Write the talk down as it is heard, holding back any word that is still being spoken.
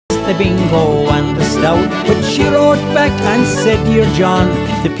the bingo and the stout. But she wrote back and said, "Dear John,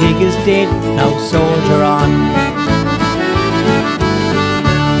 the pig is dead, now soldier on."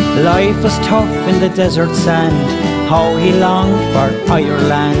 Life was tough in the desert sand, how he longed for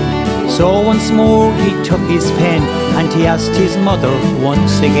Ireland. So once more he took his pen and he asked his mother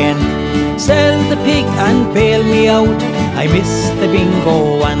once again, "Sell the pig and bail me out, I miss the bingo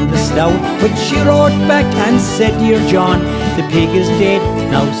and the stout." But she wrote back and said, "Dear John, the pig is dead,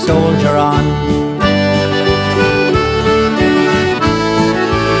 now soldier on."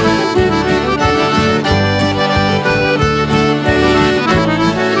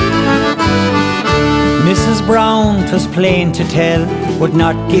 Mrs. Brown, 'twas plain to tell, would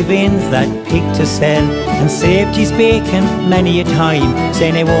not give in that pig to sell, and saved his bacon many a time,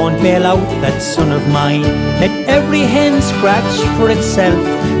 saying, "I won't bail out that son of mine. Let every hen scratch for itself,"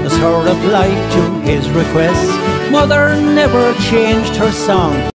 was her reply to his request. Mother never changed her song.